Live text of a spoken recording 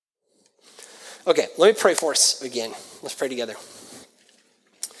Okay, let me pray for us again. Let's pray together.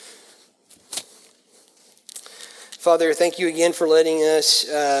 Father, thank you again for letting us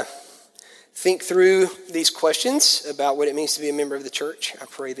think through these questions about what it means to be a member of the church. I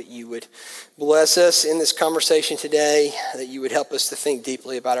pray that you would bless us in this conversation today, that you would help us to think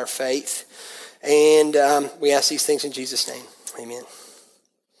deeply about our faith. And we ask these things in Jesus' name. Amen.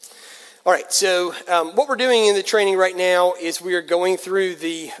 All right, so what we're doing in the training right now is we are going through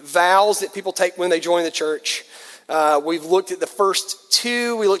the vows that people take when they join the church. We've looked at the first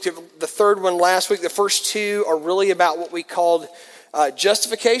two. We looked at the third one last week. The first two are really about what we called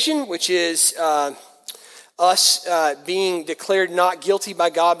justification, which is us being declared not guilty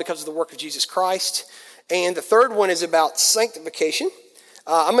by God because of the work of Jesus Christ. And the third one is about sanctification.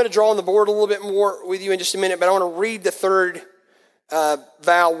 I'm going to draw on the board a little bit more with you in just a minute, but I want to read the third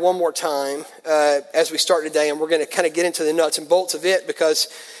vow one more time as we start today, and we're going to kind of get into the nuts and bolts of it because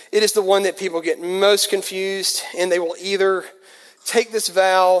it is the one that people get most confused, and they will either take this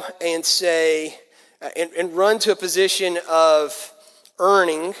vow and say and run to a position of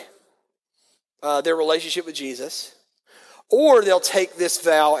earning their relationship with Jesus, or they'll take this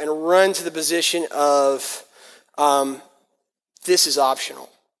vow and run to the position of this is optional.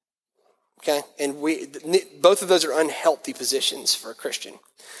 Okay, and both of those are unhealthy positions for a Christian.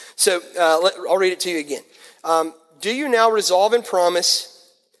 So I'll read it to you again. Do you now resolve and promise,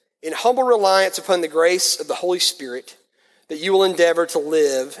 in humble reliance upon the grace of the Holy Spirit, that you will endeavor to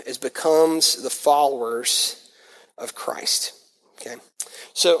live as becomes the followers of Christ? Okay,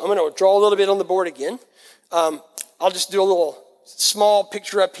 so I'm going to draw a little bit on the board again. I'll just do a little small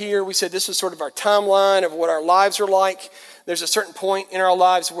picture up here. We said this was sort of our timeline of what our lives are like. There's a certain point in our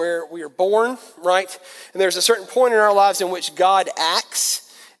lives where we are born, right? And there's a certain point in our lives in which God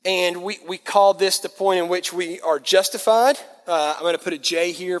acts, and we call this the point in which we are justified. I'm going to put a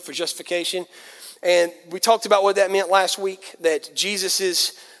J here for justification. And we talked about what that meant last week, that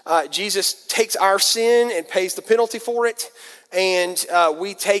Jesus takes our sin and pays the penalty for it, and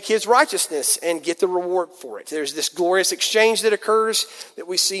we take his righteousness and get the reward for it. There's this glorious exchange that occurs that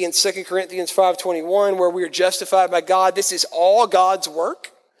we see in 2 Corinthians 5:21, where we are justified by God. This is all God's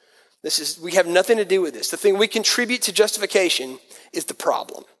work. We have nothing to do with this. The thing we contribute to justification is the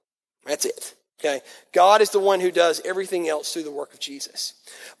problem. That's it. Okay? God is the one who does everything else through the work of Jesus.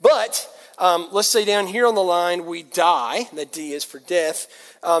 But let's say down here on the line, we die. The D is for death.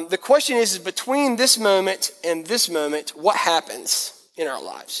 The question is between this moment and this moment, what happens in our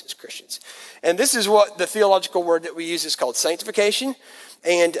lives as Christians? And this is what the theological word that we use is called sanctification.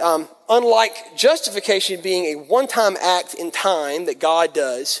 And unlike justification being a one-time act in time that God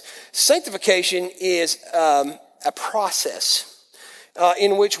does, sanctification is a process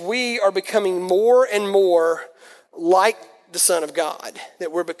in which we are becoming more and more like the Son of God,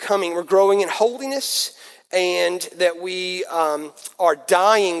 that we're growing in holiness, and that we are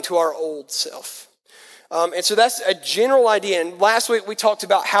dying to our old self. And so that's a general idea. And last week we talked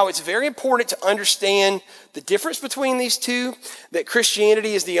about how it's very important to understand the difference between these two, that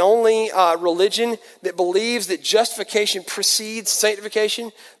Christianity is the only religion that believes that justification precedes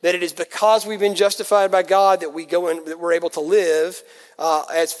sanctification, that it is because we've been justified by God that we're able to live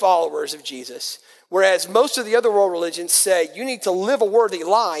as followers of Jesus. Whereas most of the other world religions say you need to live a worthy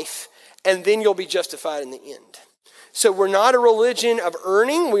life and then you'll be justified in the end. So we're not a religion of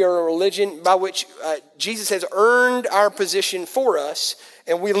earning. We are a religion by which Jesus has earned our position for us,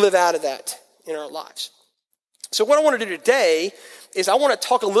 and we live out of that in our lives. So what I want to do today is I want to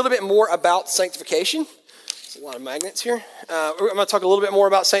talk a little bit more about sanctification. There's a lot of magnets here. I'm going to talk a little bit more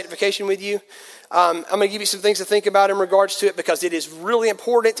about sanctification with you. I'm going to give you some things to think about in regards to it because it is really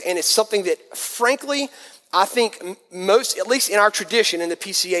important, and it's something that, frankly, I think most, at least in our tradition in the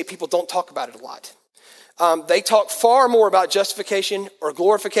PCA, people don't talk about it a lot. They talk far more about justification or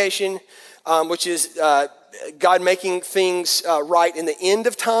glorification, which is God making things right in the end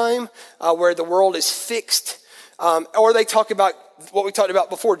of time, where the world is fixed. Or they talk about what we talked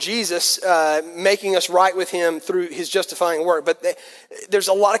about before, Jesus making us right with him through his justifying work. But there's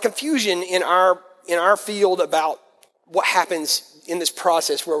a lot of confusion in our field about what happens in this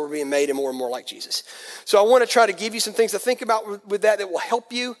process where we're being made more and more like Jesus. So I want to try to give you some things to think about with that will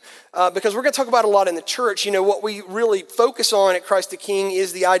help you, because we're going to talk about a lot in the church. You know, what we really focus on at Christ the King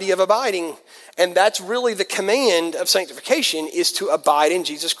is the idea of abiding, and that's really the command of sanctification, is to abide in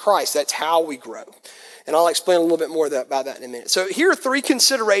Jesus Christ. That's how we grow. And I'll explain a little bit more about that in a minute. So here are 3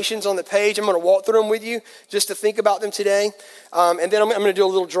 considerations on the page. I'm going to walk through them with you just to think about them today, and then I'm going to do a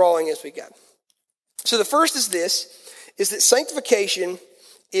little drawing as we go. So the first is that sanctification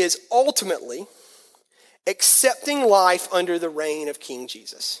is ultimately accepting life under the reign of King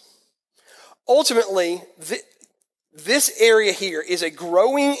Jesus. ultimately, this area here is a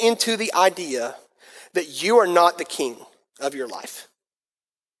growing into the idea that you are not the king of your life.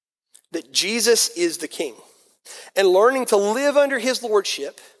 That Jesus is the king. And learning to live under his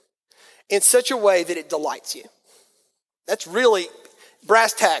lordship in such a way that it delights you. That's really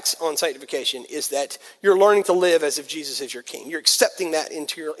brass tacks on sanctification, is that you're learning to live as if Jesus is your king. You're accepting that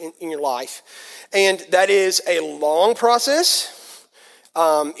into in your life. And that is a long process.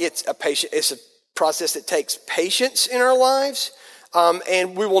 It's a process that takes patience in our lives.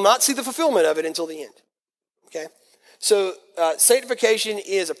 And we will not see the fulfillment of it until the end. Okay? So sanctification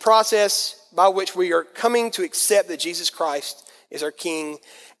is a process by which we are coming to accept that Jesus Christ is our king.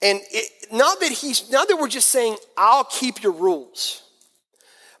 And not that we're just saying, I'll keep your rules.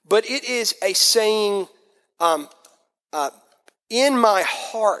 But it is a saying, in my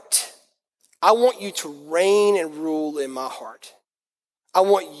heart, I want you to reign and rule in my heart. I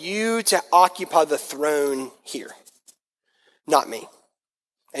want you to occupy the throne here, not me.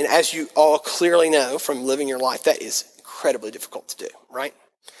 And as you all clearly know from living your life, that is incredibly difficult to do, right?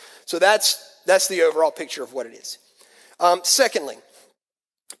 So that's the overall picture of what it is. Secondly,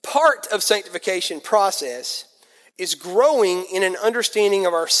 part of sanctification process is growing in an understanding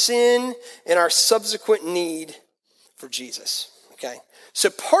of our sin and our subsequent need for Jesus. Okay? So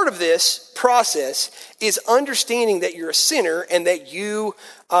part of this process is understanding that you're a sinner and that you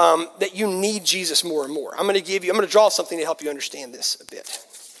need Jesus more and more. I'm going to draw something to help you understand this a bit.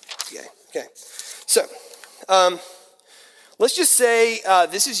 Okay. So let's just say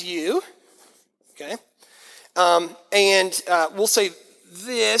this is you. Okay. And we'll say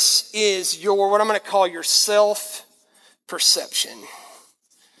this is what I'm going to call your self-perception.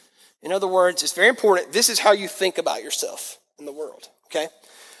 In other words, it's very important. This is how you think about yourself in the world. Okay?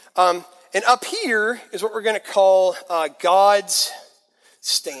 And up here is what we're going to call God's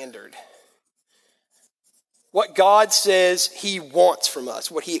standard. What God says he wants from us,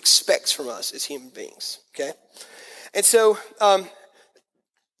 what he expects from us as human beings. Okay? And so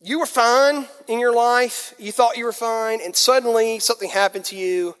you were fine in your life. You thought you were fine. And suddenly something happened to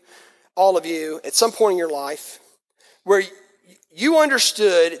you, all of you, at some point in your life where you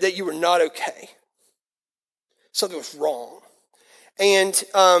understood that you were not okay. Something was wrong. And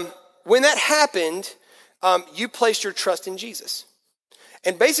when that happened, you placed your trust in Jesus.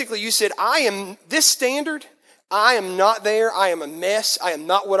 And basically you said, I am this standard. I am not there. I am a mess. I am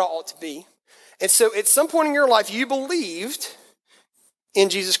not what I ought to be. And so at some point in your life, you believed in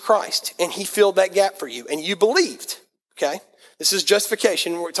Jesus Christ. And he filled that gap for you. And you believed. Okay? This is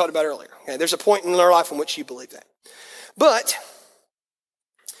justification, what we talked about earlier. Okay? There's a point in our life in which you believe that. But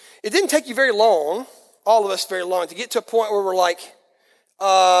it didn't take you very long, all of us very long, to get to a point where we're like,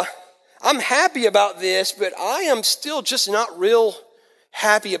 I'm happy about this, but I am still just not real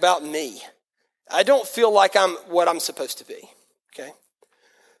happy about me. I don't feel like I'm what I'm supposed to be. Okay?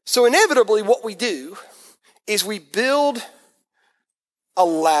 So inevitably what we do is we build a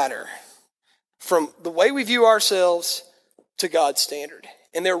ladder from the way we view ourselves to God's standard.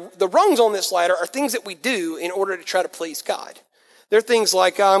 And the rungs on this ladder are things that we do in order to try to please God. They're things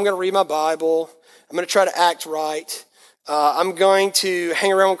like, I'm going to read my Bible. I'm going to try to act right. I'm going to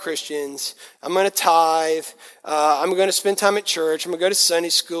hang around with Christians. I'm going to tithe. I'm going to spend time at church. I'm going to go to Sunday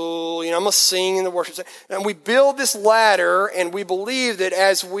school. I'm going to sing in the worship. And we build this ladder, and we believe that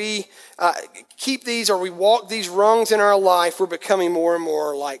as we keep these or we walk these rungs in our life, we're becoming more and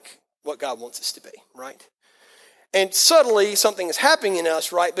more like what God wants us to be, right? And subtly, something is happening in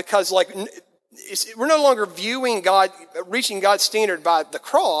us, right? Because we're no longer viewing God, reaching God's standard by the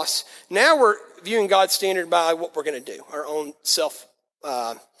cross. Now we're viewing God's standard by what we're going to do, our own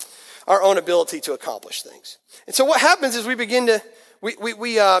our own ability to accomplish things. And so what happens is we begin to, we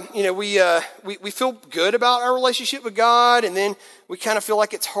feel good about our relationship with God, and then we kind of feel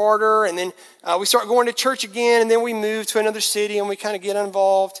like it's harder, and then we start going to church again, and then we move to another city, and we kind of get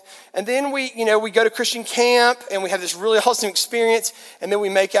involved, and then we go to Christian camp, and we have this really awesome experience, and then we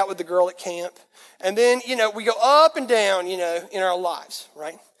make out with the girl at camp, and then we go up and down, in our lives,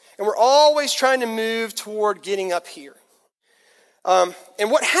 right? And we're always trying to move toward getting up here. And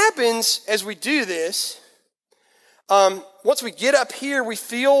what happens as we do this? Once we get up here, we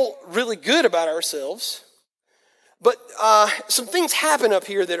feel really good about ourselves. But some things happen up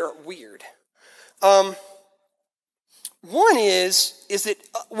here that are weird. One is that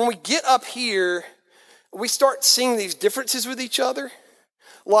when we get up here, we start seeing these differences with each other.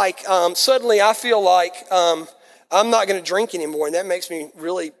 Like suddenly I feel like I'm not going to drink anymore, and that makes me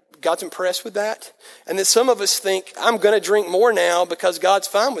really, God's impressed with that. And then some of us think, I'm going to drink more now because God's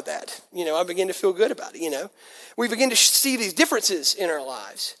fine with that. I begin to feel good about it, We begin to see these differences in our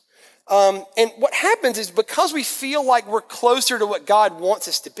lives. And what happens is because we feel like we're closer to what God wants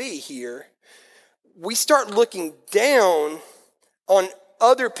us to be here, we start looking down on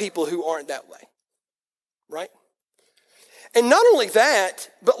other people who aren't that way, right? And not only that,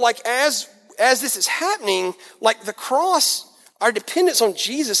 but like as this is happening, like the cross, our dependence on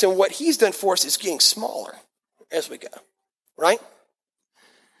Jesus and what he's done for us is getting smaller as we go, right?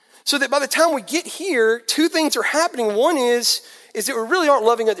 So that by the time we get here, two things are happening. One is that we really aren't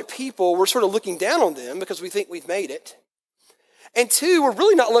loving other people. We're sort of looking down on them because we think we've made it. And two, we're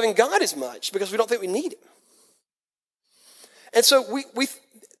really not loving God as much because we don't think we need him. And so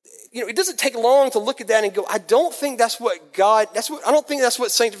it doesn't take long to look at that and go, I don't think that's what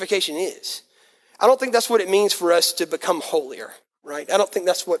sanctification is. I don't think that's what it means for us to become holier, right? I don't think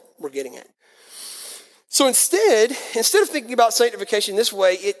that's what we're getting at. So instead of thinking about sanctification this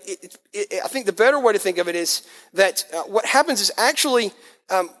way, I think the better way to think of it is that what happens is actually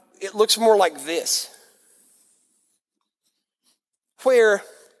it looks more like this. Where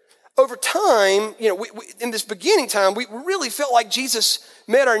over time, in this beginning time, we really felt like Jesus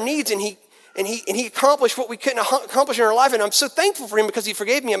met our needs and he accomplished what we couldn't accomplish in our life. And I'm so thankful for him because he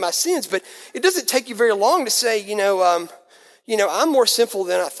forgave me of my sins. But it doesn't take you very long to say, I'm more sinful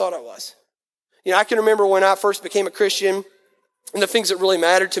than I thought I was. I can remember when I first became a Christian, and the things that really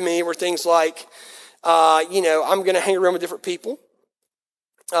mattered to me were things like, I'm going to hang around with different people.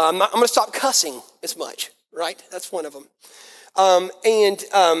 I'm going to stop cussing as much, right? That's one of them.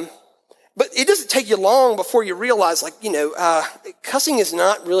 But it doesn't take you long before you realize, cussing is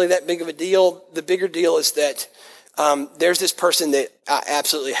not really that big of a deal. The bigger deal is that there's this person that I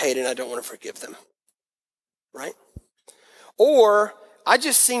absolutely hate and I don't want to forgive them, right? Or I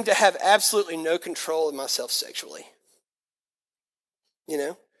just seem to have absolutely no control of myself sexually,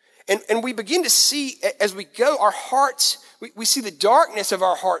 And we begin to see, as we go, our hearts, we see the darkness of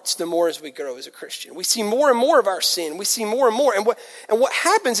our hearts the more as we grow as a Christian. We see more and more of our sin. We see more and more. And what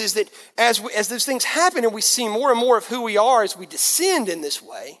happens is that as those things happen and we see more and more of who we are as we descend in this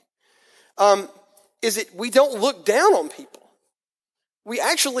way, is that we don't look down on people. We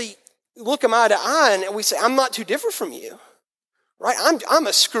actually look them eye to eye and we say, I'm not too different from you, right? I'm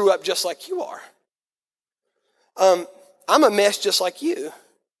a screw up just like you are. I'm a mess just like you.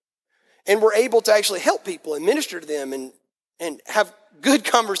 And we're able to actually help people and minister to them and have good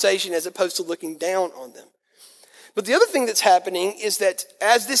conversation as opposed to looking down on them. But the other thing that's happening is that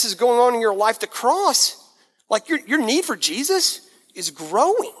as this is going on in your life, the cross, like your need for Jesus is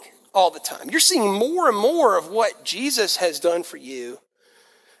growing all the time. You're seeing more and more of what Jesus has done for you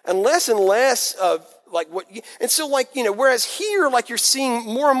and less of whereas here, you're seeing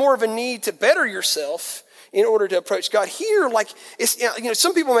more and more of a need to better yourself in order to approach God. Here,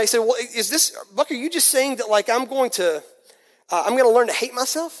 some people may say, well, is this, Buck, are you just saying that I'm going to learn to hate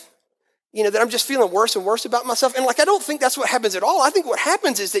myself? That I'm just feeling worse and worse about myself? And I don't think that's what happens at all. I think what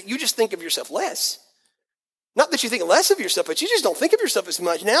happens is that you just think of yourself less. Not that you think less of yourself, but you just don't think of yourself as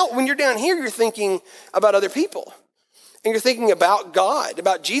much. Now, when you're down here, you're thinking about other people. And you're thinking about God,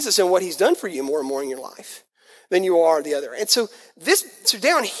 about Jesus and what he's done for you more and more in your life than you are the other. And so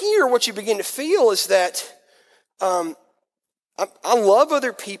down here, what you begin to feel is that I love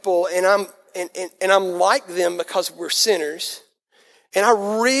other people and I'm like them because we're sinners. And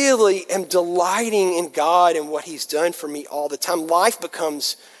I really am delighting in God and what he's done for me all the time. Life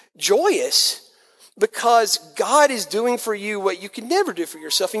becomes joyous because God is doing for you what you could never do for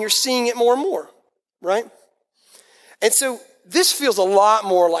yourself, and you're seeing it more and more, right? And so this feels a lot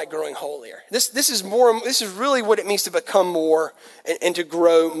more like growing holier. This is really what it means to become more and to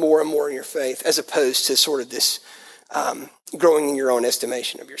grow more and more in your faith, as opposed to sort of this growing in your own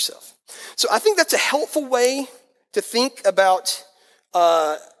estimation of yourself. So I think that's a helpful way to think about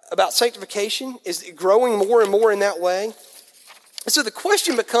sanctification, is growing more and more in that way. And so the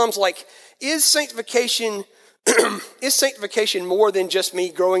question becomes is sanctification more than just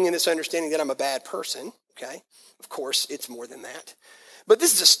me growing in this understanding that I'm a bad person? Okay. Of course, it's more than that. But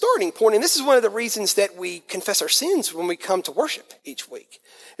this is a starting point, and this is one of the reasons that we confess our sins when we come to worship each week,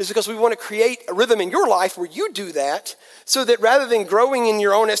 is because we want to create a rhythm in your life where you do that so that rather than growing in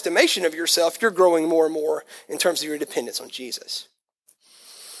your own estimation of yourself, you're growing more and more in terms of your dependence on Jesus.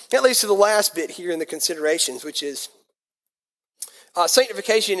 That leads to the last bit here in the considerations, which is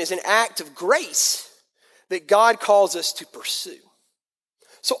sanctification is an act of grace that God calls us to pursue.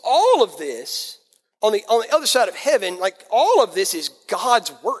 So all of this, on the other side of heaven, all of this is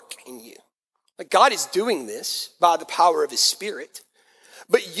God's work in you. God is doing this by the power of his Spirit.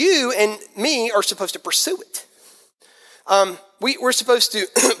 But you and me are supposed to pursue it. We're supposed to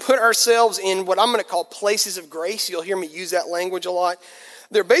put ourselves in what I'm going to call places of grace. You'll hear me use that language a lot.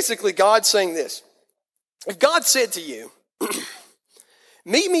 They're basically God saying this. If God said to you,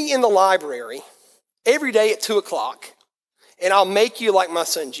 meet me in the library every day at 2 o'clock, and I'll make you like my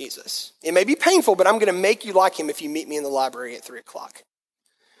son Jesus. It may be painful, but I'm going to make you like him if you meet me in the library at 3 o'clock.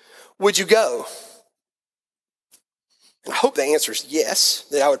 Would you go? And I hope the answer is yes,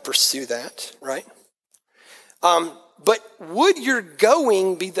 that I would pursue that, right? But would your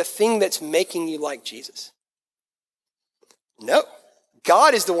going be the thing that's making you like Jesus? No.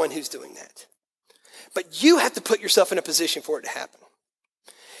 God is the one who's doing that. But you have to put yourself in a position for it to happen.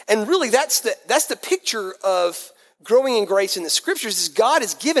 And really, that's the picture of growing in grace in the scriptures, is God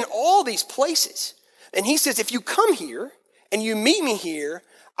has given all these places. And he says, if you come here and you meet me here,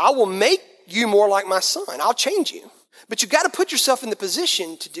 I will make you more like my son. I'll change you. But you got to put yourself in the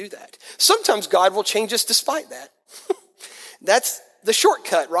position to do that. Sometimes God will change us despite that. That's the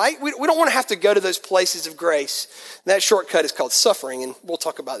shortcut, right? We don't want to have to go to those places of grace. That shortcut is called suffering, and we'll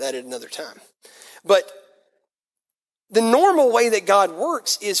talk about that at another time. But the normal way that God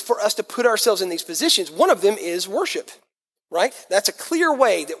works is for us to put ourselves in these positions. One of them is worship, right? That's a clear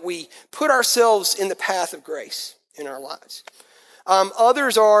way that we put ourselves in the path of grace in our lives.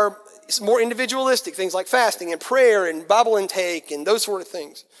 Others are more individualistic, things like fasting and prayer and Bible intake and those sort of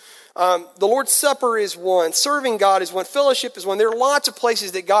things. The Lord's Supper is one. Serving God is one. Fellowship is one. There are lots of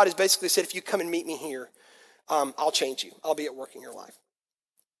places that God has basically said, if you come and meet me here, I'll change you. I'll be at work in your life.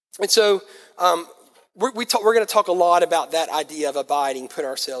 And so we're going to talk a lot about that idea of abiding, put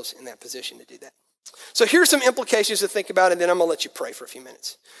ourselves in that position to do that. So here's some implications to think about, and then I'm going to let you pray for a few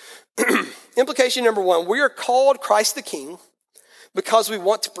minutes. Implication number one, we are called Christ the King because we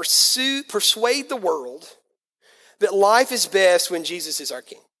want to persuade the world that life is best when Jesus is our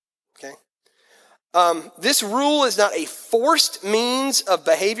King. Okay? This rule is not a forced means of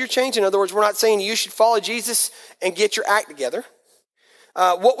behavior change. In other words, we're not saying you should follow Jesus and get your act together.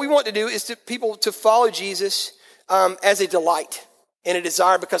 What we want to do is to people to follow Jesus as a delight and a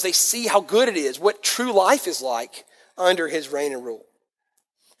desire because they see how good it is, what true life is like under his reign and rule.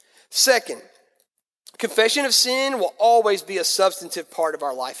 Second, confession of sin will always be a substantive part of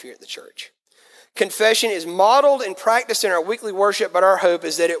our life here at the church. Confession is modeled and practiced in our weekly worship, but our hope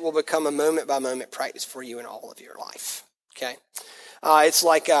is that it will become a moment-by-moment practice for you in all of your life. Okay, it's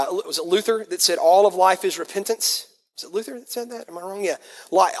like, was it Luther that said all of life is repentance? Was it Luther that said that? Am I wrong? Yeah.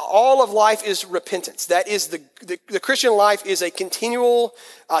 All of life is repentance. That is the Christian life is a continual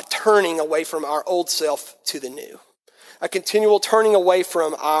turning away from our old self to the new. A continual turning away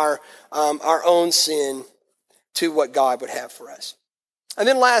from our own sin to what God would have for us. And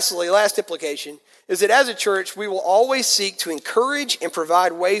then lastly, last implication, is that as a church, we will always seek to encourage and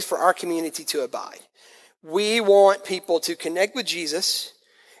provide ways for our community to abide. We want people to connect with Jesus.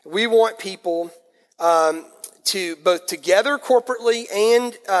 We want people to both together corporately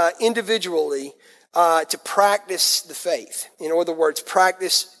and individually to practice the faith. In other words,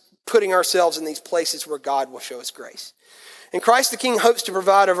 practice putting ourselves in these places where God will show us grace. And Christ the King hopes to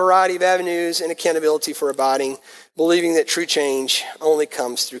provide a variety of avenues and accountability for abiding, believing that true change only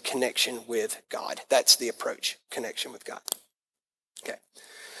comes through connection with God. That's the approach, connection with God. Okay.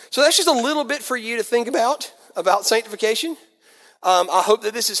 So that's just a little bit for you to think about sanctification. I hope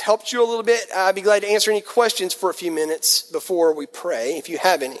that this has helped you a little bit. I'd be glad to answer any questions for a few minutes before we pray, if you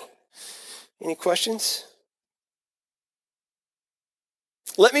have any. Any questions?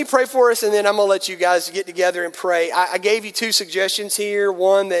 Let me pray for us, and then I'm going to let you guys get together and pray. I gave you two suggestions here.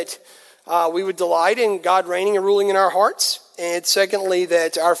 One, that we would delight in God reigning and ruling in our hearts. And secondly,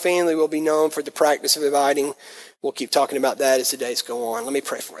 that our family will be known for the practice of abiding. We'll keep talking about that as the days go on. Let me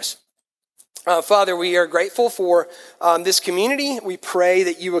pray for us. Father, we are grateful for this community. We pray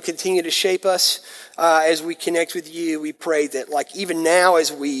that you will continue to shape us as we connect with you. We pray that, like, even now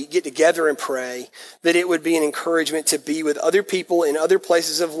as we get together and pray, that it would be an encouragement to be with other people in other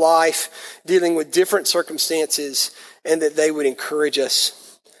places of life, dealing with different circumstances, and that they would encourage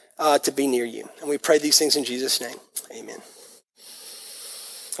us to be near you. And we pray these things in Jesus' name. Amen.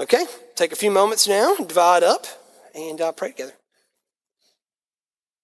 Okay, take a few moments now, divide up, and pray together.